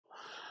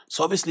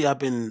So obviously I've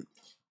been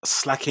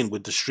slacking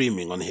with the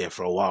streaming on here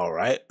for a while,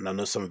 right? And I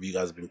know some of you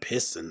guys have been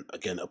pissed, and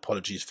again,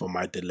 apologies for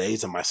my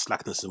delays and my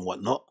slackness and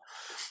whatnot.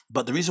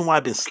 But the reason why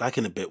I've been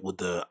slacking a bit with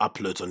the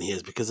uploads on here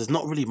is because there's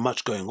not really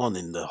much going on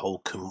in the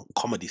whole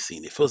comedy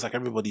scene. It feels like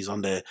everybody's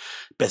on their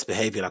best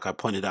behavior, like I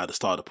pointed out at the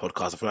start of the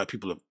podcast. I feel like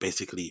people have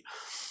basically,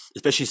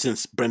 especially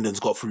since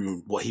Brendan's got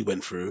through what he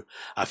went through,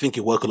 I think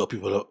it woke a lot of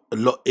people up,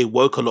 it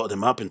woke a lot of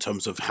them up in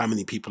terms of how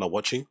many people are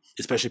watching,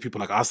 especially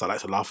people like us. I like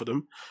to laugh at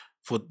them.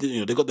 For, you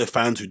know, they got their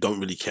fans who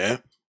don't really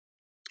care.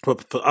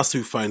 But for us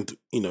who find,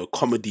 you know,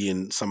 comedy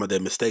in some of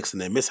their mistakes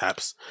and their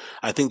mishaps,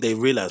 I think they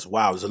realize,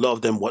 wow, there's a lot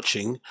of them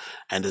watching,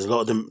 and there's a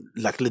lot of them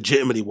like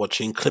legitimately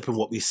watching, clipping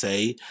what we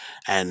say.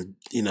 And,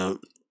 you know,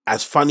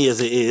 as funny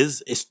as it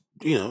is, it's,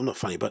 you know, not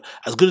funny, but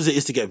as good as it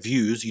is to get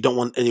views, you don't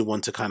want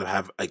anyone to kind of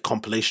have a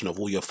compilation of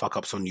all your fuck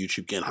ups on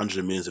YouTube getting hundreds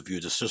of millions of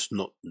views. It's just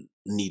not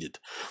needed.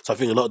 So I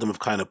think a lot of them have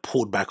kind of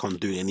pulled back on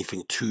doing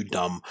anything too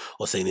dumb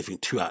or saying anything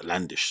too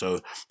outlandish.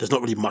 So there's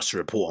not really much to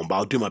report on, but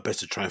I'll do my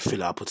best to try and fill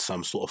it up with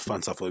some sort of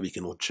fun stuff where we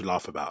can all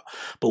laugh about.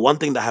 But one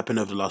thing that happened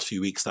over the last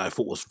few weeks that I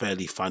thought was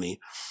fairly funny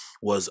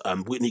was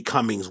Whitney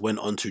Cummings went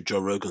onto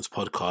Joe Rogan's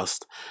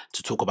podcast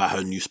to talk about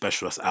her new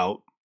special that's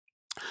out.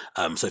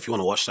 So if you want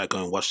to watch that,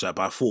 go and watch that.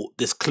 But I thought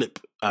this clip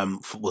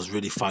was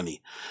really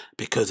funny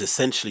because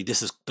essentially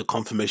this is the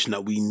confirmation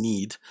that we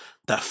need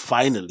that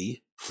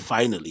finally,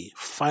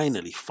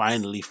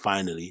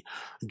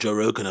 Joe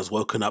Rogan has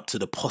woken up to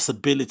the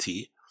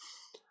possibility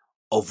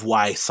of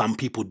why some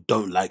people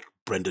don't like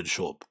Brendan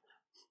Schaub.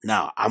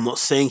 Now, I'm not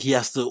saying he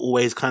has to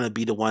always kind of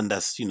be the one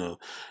that's, you know,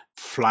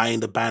 flying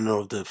the banner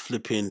of the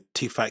flipping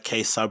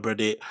T-Fat-K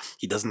subreddit.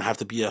 He doesn't have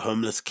to be a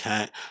homeless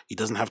cat. He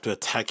doesn't have to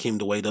attack him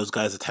the way those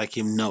guys attack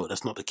him. No,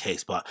 that's not the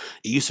case. But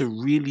it used to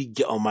really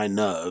get on my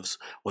nerves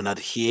when I'd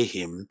hear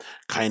him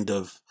kind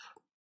of,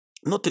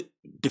 not to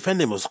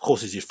defend him, of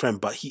course, he's your friend,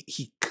 but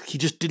he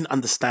just didn't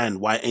understand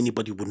why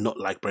anybody would not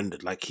like Brendan.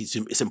 Like,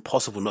 it's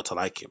impossible not to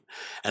like him.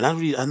 And I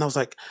was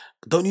like,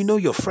 don't you know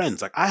your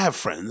friends? Like, I have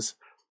friends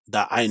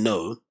that I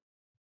know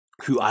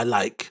who I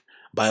like,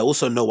 but I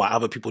also know why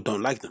other people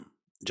don't like them.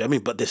 Do you know what I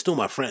mean? But they're still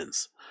my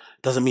friends.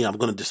 Doesn't mean I'm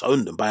going to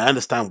disown them, but I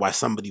understand why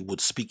somebody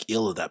would speak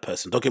ill of that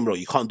person. Don't get me wrong,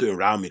 you can't do it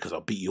around me because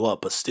I'll beat you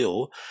up, but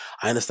still,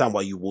 I understand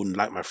why you wouldn't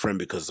like my friend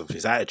because of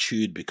his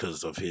attitude,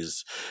 because of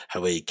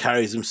how he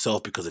carries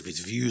himself, because of his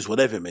views,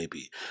 whatever it may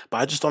be. But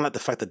I just don't like the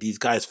fact that these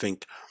guys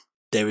think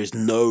there is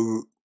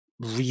no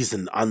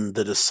reason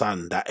under the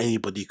sun that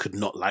anybody could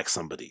not like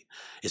somebody.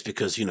 It's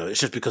because, you know, it's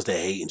just because they're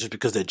hating, just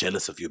because they're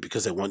jealous of you,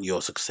 because they want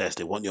your success,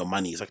 they want your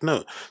money. It's like,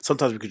 no,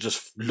 sometimes we could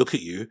just look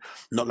at you,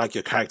 not like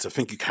your character,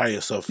 think you carry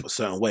yourself a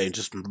certain way and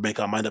just make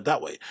our mind up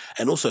that way.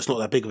 And also, it's not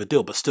that big of a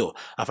deal, but still,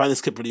 I find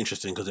this clip really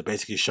interesting because it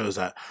basically shows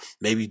that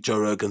maybe Joe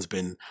Rogan's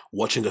been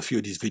watching a few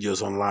of these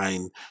videos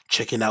online,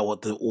 checking out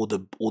what all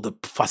the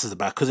fuss is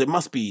about, because it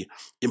must be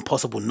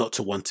impossible not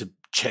to want to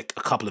check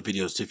a couple of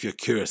videos if you're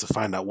curious to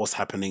find out what's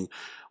happening.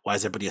 Why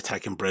is everybody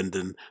attacking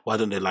Brendan? Why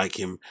don't they like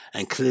him?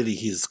 And clearly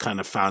he's kind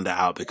of found that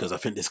out because I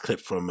think this clip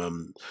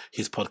from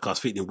his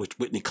podcast featuring which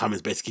Whitney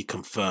Cummings basically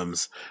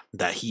confirms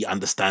that he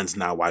understands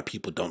now why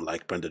people don't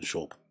like Brendan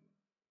Schaub.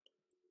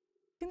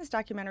 In this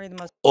documentary, the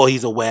most, or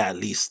he's aware at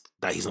least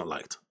that he's not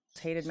liked.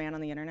 Hated man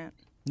on the internet.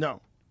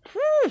 No.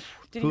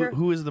 Did you hear?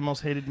 Who is the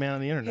most hated man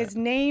on the internet? His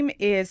name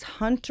is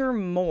Hunter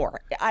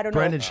Moore. I don't know.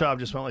 Brendan Schaub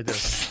just went like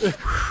this.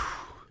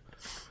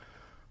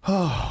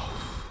 Oh.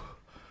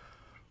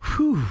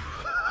 Whew.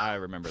 I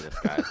remember this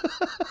guy.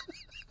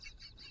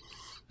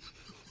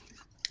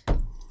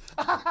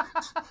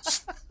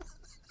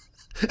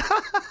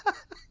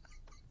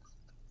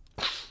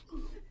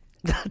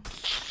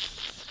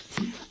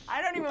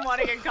 I don't even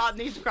want to get caught in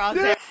these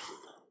crosshairs.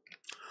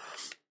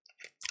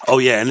 Oh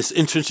yeah, and it's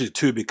interesting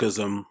too because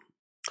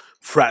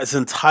throughout her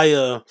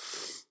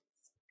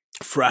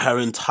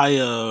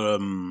entire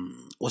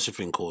what's your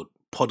thing called,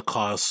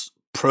 podcast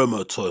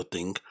promo tour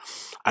thing,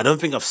 I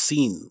don't think I've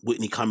seen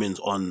Whitney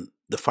Cummings on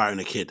The Fighter and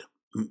the Kid.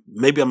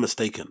 Maybe I'm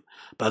mistaken,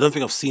 but I don't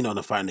think I've seen her on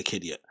The Fighter and the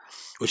Kid yet,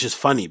 which is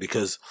funny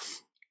because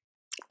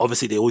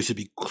obviously they always used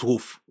to be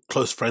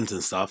close friends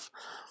and stuff.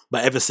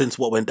 But ever since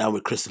what went down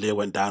with Crystalia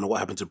went down, or what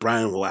happened to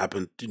Brian, what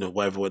happened, you know,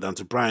 whatever went down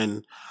to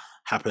Brian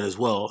happened as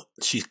well,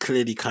 she's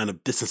clearly kind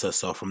of distanced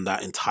herself from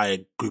that entire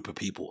group of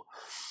people.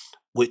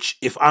 Which,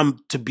 if I'm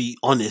to be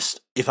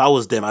honest, if I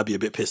was them, I'd be a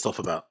bit pissed off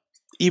about.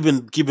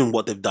 Even given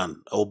what they've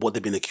done or what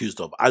they've been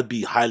accused of, I'd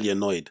be highly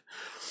annoyed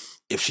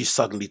if she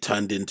suddenly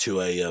turned into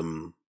a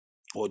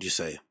what would you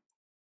say?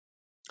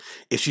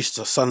 If she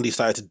suddenly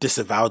started to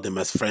disavow them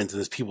as friends and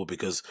as people,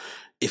 because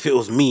if it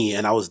was me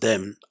and I was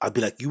them, I'd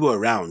be like, you were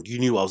around, you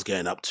knew what I was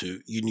getting up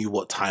to, you knew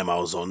what time I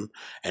was on,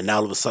 and now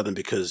all of a sudden,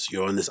 because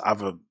you're on this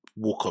other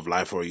walk of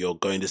life or you're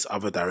going this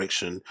other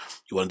direction,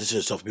 you want to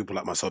distance yourself from people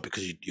like myself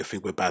because you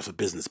think we're bad for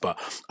business. But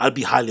I'd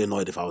be highly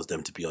annoyed if I was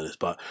them, to be honest.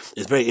 But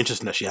it's very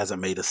interesting that she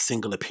hasn't made a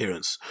single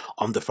appearance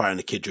on The Fighter and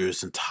the Kid during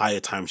this entire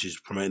time she's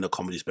promoting a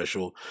comedy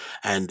special.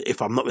 And if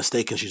I'm not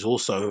mistaken, she's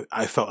also,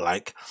 I felt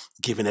like,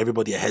 giving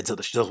everybody a heads up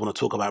that she doesn't want to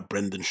talk about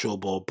Brendan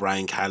Schaub or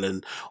Brian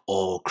Callen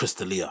or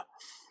Crystalia,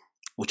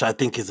 which I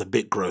think is a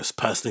bit gross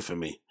personally for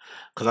me,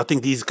 because I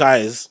think these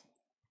guys,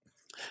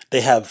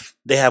 they have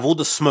all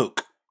the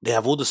smoke. They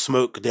have all the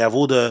smoke. They have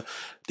all the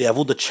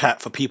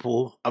chat for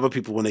people, other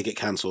people when they get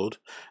cancelled,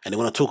 and they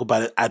want to talk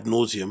about it ad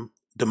nauseum.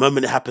 The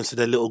moment it happens to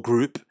their little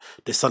group,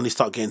 they suddenly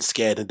start getting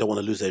scared and don't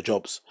want to lose their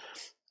jobs.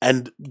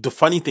 And the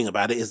funny thing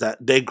about it is that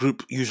their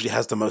group usually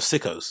has the most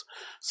sickos.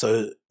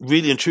 So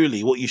really and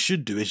truly, what you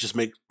should do is just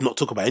not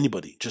talk about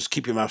anybody. Just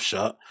keep your mouth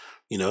shut.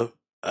 You know,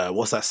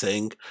 what's that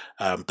saying?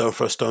 Don't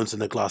throw stones in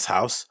the glass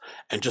house,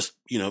 and just,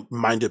 you know,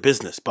 mind your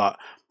business. But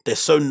they're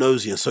so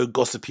nosy and so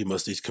gossipy,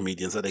 most of these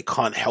comedians, that they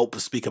can't help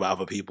but speak about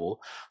other people.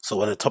 So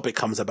when a topic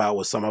comes about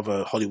where some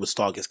other Hollywood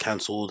star gets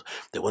cancelled,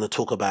 they want to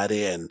talk about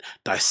it and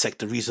dissect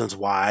the reasons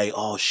why.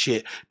 Oh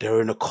shit, they're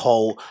in a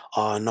cult.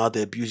 Oh no,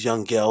 they abuse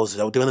young girls.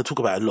 They want to talk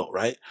about it a lot,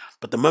 right?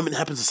 But the moment it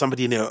happens to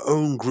somebody in their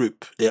own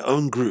group, they're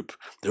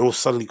all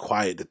suddenly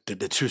quiet.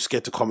 They're too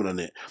scared to comment on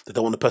it. They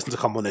don't want the person to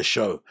come on their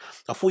show.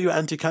 I thought you were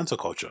anti-cancel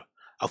culture.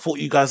 I thought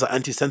you guys are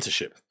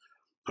anti-censorship.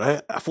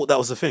 Right? I thought that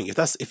was the thing. If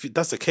that's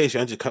the case,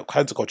 you're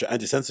anti-cancel culture,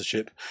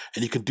 anti-censorship,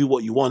 and you can do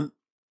what you want,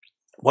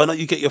 why not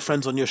you get your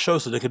friends on your show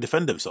so they can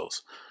defend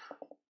themselves?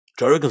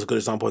 Joe Rogan's a good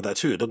example of that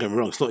too. Don't get me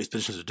wrong, it's not his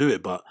position to do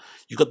it, but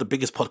you got the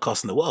biggest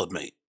podcast in the world,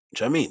 mate.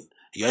 Do you know what I mean?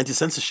 You're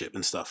anti-censorship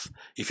and stuff.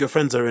 If your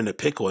friends are in a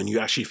pickle and you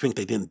actually think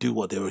they didn't do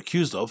what they were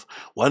accused of,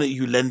 why don't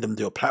you lend them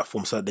your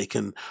platform so that they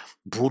can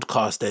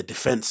broadcast their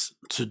defense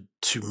to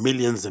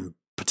millions and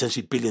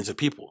potentially billions of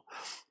people?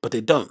 But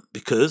they don't,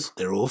 because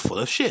they're all full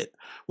of shit,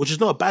 which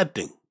is not a bad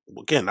thing.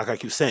 Again, like I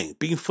keep saying,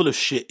 being full of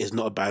shit is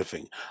not a bad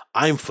thing.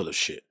 I'm full of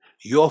shit.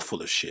 You're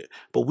full of shit.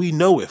 But we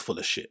know we're full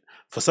of shit.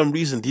 For some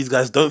reason, these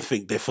guys don't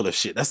think they're full of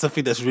shit. That's the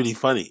thing that's really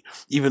funny.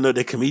 Even though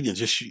they're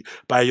comedians,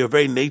 by your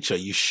very nature,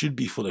 you should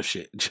be full of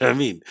shit. Do you know what I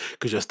mean?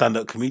 Because you're a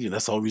stand-up comedian.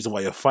 That's the whole reason why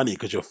you're funny,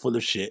 because you're full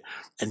of shit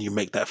and you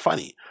make that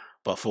funny.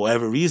 But for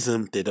whatever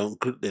reason, they don't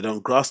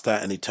grasp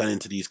that, and they turn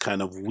into these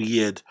kind of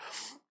weird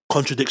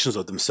contradictions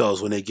of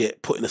themselves when they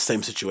get put in the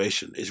same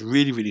situation. It's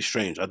really, really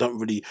strange. I don't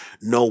really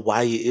know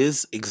why it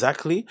is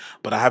exactly,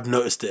 but I have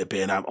noticed it a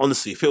bit. And I'm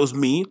honestly, if it was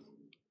me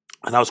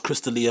and I was Chris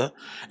D'Elia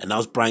and I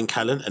was Brian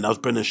Callen and I was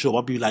Brendan Schaub,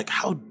 I'd be like,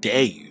 how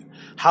dare you?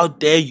 How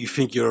dare you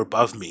think you're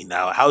above me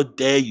now? How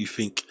dare you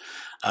think,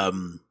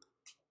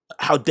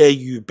 how dare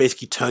you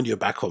basically turn your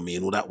back on me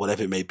and all that,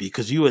 whatever it may be,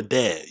 because you were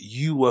there.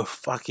 You were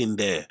fucking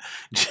there.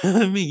 Do you know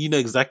what I mean? You know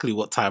exactly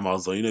what time I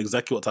was on. You know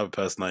exactly what type of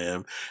person I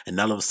am. And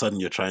now all of a sudden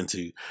you're trying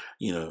to,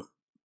 you know,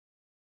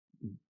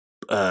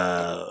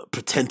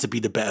 pretend to be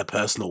the better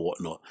person or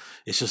whatnot.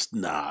 It's just,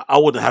 nah, I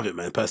wouldn't have it,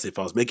 man, personally, if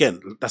I was me. Again,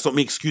 that's not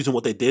me excusing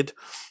what they did.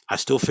 I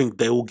still think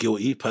they're all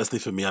guilty. Personally,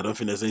 for me, I don't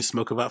think there's any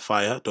smoke about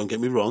fire. Don't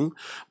get me wrong.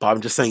 But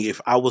I'm just saying,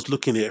 if I was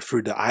looking at it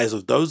through the eyes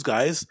of those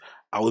guys,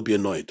 I would be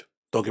annoyed.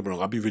 Don't get me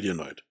wrong, I'd be really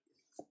annoyed.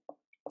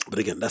 But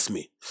again, that's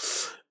me.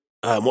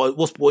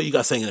 What are you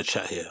guys saying in the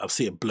chat here? I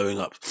see it blowing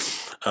up.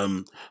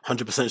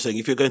 100% saying,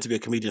 if you're going to be a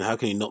comedian, how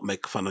can you not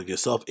make fun of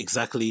yourself?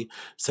 Exactly,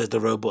 says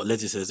the robot.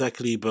 Letty says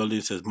exactly.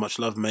 Berlu says, much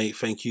love, mate.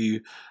 Thank you,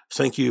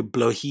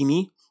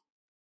 Blohini.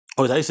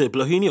 Oh, did I say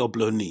Blohini or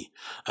Bloni?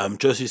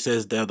 Josie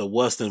says they're the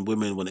worst in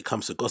women when it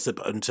comes to gossip.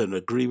 I don't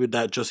agree with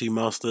that. Josie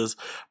Masters.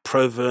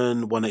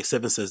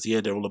 Proven187 says,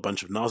 yeah, they're all a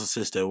bunch of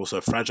narcissists. They're also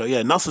fragile.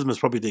 Yeah, narcissism is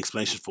probably the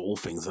explanation for all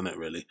things, isn't it,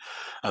 really?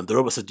 The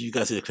robot said, do you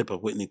guys see the clip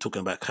of Whitney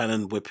talking about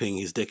Cannon whipping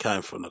his dick out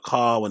in front of the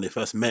car when they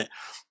first met?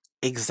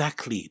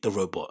 Exactly, the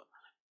robot.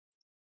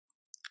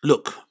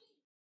 Look,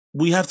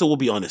 we have to all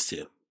be honest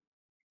here.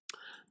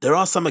 There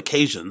are some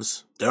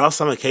occasions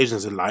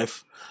in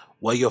life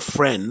where your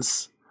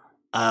friends,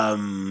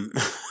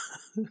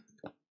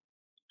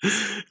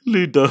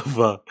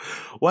 Ludova,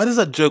 why does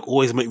that joke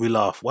always make me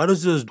laugh? Why do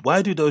those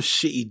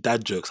shitty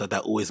dad jokes like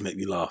that always make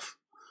me laugh?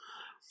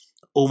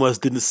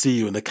 Almost didn't see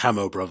you in the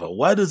camo, brother.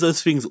 Why do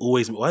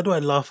I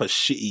laugh at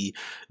shitty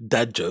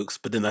dad jokes,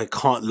 but then I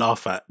can't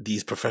laugh at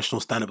these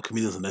professional stand-up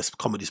comedians and their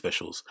comedy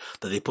specials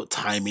that they put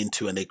time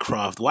into and they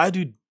craft? Why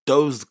do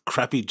those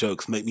crappy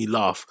jokes make me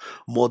laugh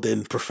more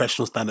than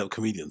professional stand-up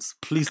comedians?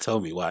 Please tell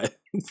me why.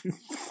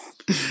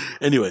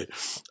 Anyway,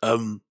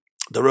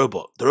 the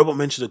robot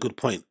mentioned a good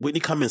point.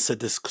 Whitney Cummings said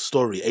this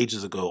story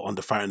ages ago on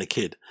The Fighter and the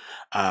Kid,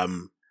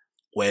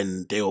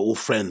 when they were all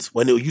friends,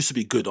 when it used to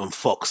be good on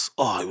Fox.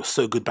 Oh, it was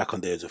so good back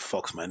on days of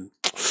Fox, man.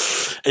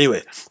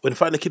 Anyway, when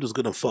Fighter and the Kid was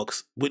good on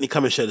Fox, Whitney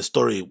Cummings shared a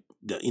story,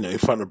 you know, in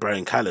front of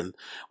Brian Callen.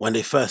 When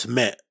they first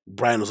met,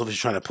 Brian was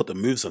obviously trying to put the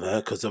moves on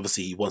her because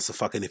obviously he wants to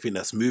fuck anything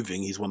that's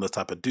moving. He's one of those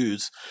type of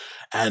dudes.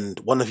 And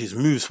one of his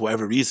moves, for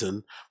whatever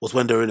reason, was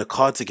when they were in a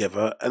car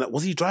together. And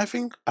was he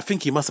driving? I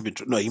think he must have been.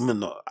 No, he might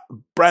not.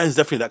 Brian's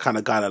definitely that kind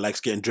of guy that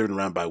likes getting driven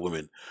around by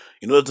women.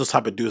 You know, those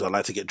type of dudes that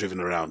like to get driven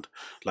around.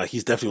 Like,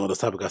 he's definitely one of those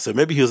type of guys. So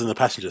maybe he was in the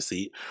passenger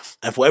seat.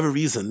 And for whatever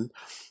reason,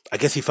 I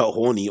guess he felt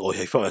horny or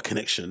he felt a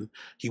connection.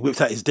 He whipped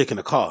out his dick in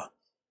the car.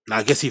 Now,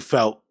 I guess he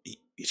felt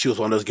she was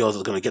one of those girls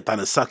that's going to get down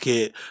and suck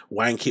it,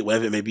 wank it,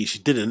 whatever it may be. She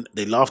didn't.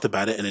 They laughed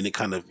about it and then it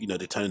kind of, you know,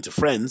 they turned into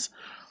friends.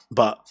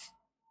 But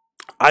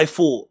I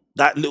thought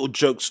that little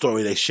joke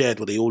story they shared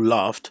where they all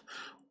laughed,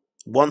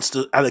 once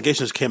the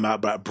allegations came out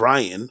about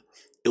Brian,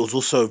 it was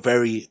also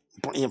very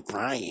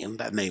Brian,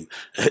 that name.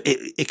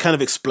 It kind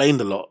of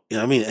explained a lot, you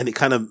know what I mean? And it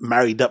kind of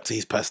married up to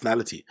his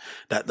personality.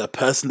 That the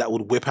person that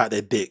would whip out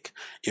their dick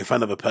in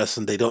front of a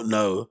person they don't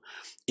know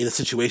in a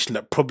situation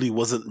that probably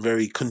wasn't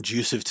very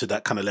conducive to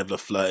that kind of level of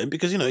flirting,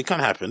 because, you know, it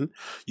can happen.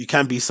 You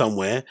can be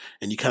somewhere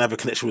and you can have a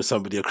connection with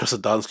somebody across a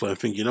dance floor and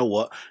think, you know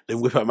what, then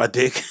whip out my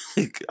dick.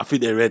 I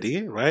think they're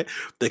ready, right?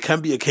 There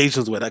can be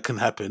occasions where that can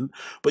happen,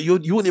 but you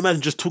wouldn't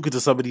imagine just talking to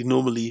somebody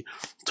normally,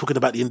 talking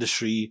about the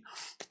industry,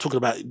 talking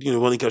about, you know,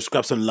 wanting to go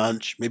grab some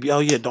lunch. Maybe, oh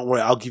yeah, don't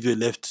worry, I'll give you a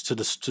lift to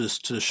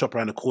the shop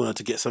around the corner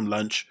to get some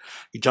lunch.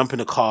 You jump in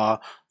the car,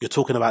 you're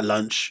talking about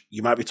lunch.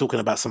 You might be talking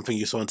about something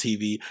you saw on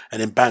TV,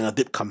 and then bang, a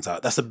dip comes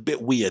out. That's a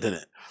bit weird, isn't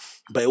it?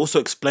 But it also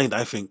explained,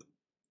 I think,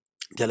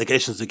 the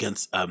allegations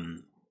against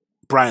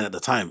Brian at the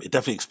time. It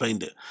definitely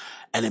explained it,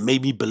 and it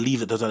made me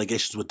believe that those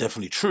allegations were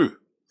definitely true.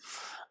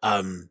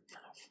 But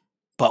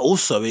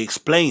also, it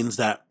explains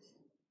that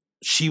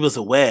she was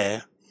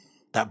aware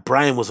that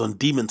Brian was on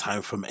demon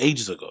time from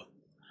ages ago.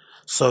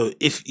 So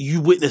if you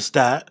witnessed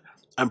that,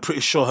 I'm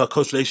pretty sure her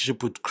close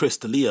relationship with Chris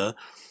D'Elia,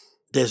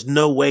 there's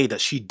no way that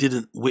she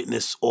didn't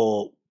witness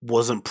or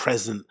wasn't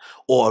present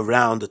or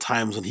around the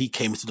times when he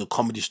came into the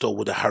comedy store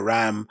with a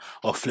haram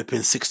of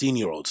flipping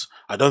 16-year-olds.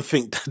 I don't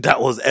think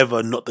that was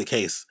ever not the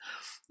case.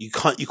 You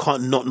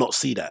can't not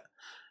see that.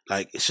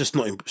 Like, it's just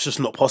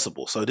not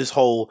possible. So this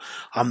whole,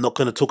 I'm not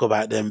going to talk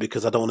about them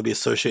because I don't want to be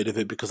associated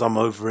with it, because I'm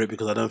over it,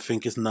 because I don't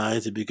think it's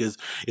nice, because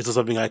it's not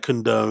something I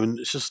condone.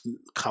 It's just,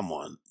 come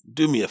on,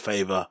 do me a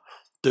favor.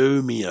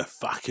 Do me a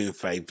fucking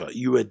favor.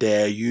 You were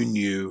there, you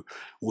knew.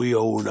 We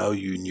all know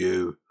you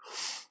knew.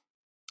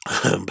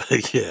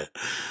 But yeah,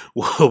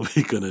 what are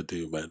we going to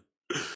do, man?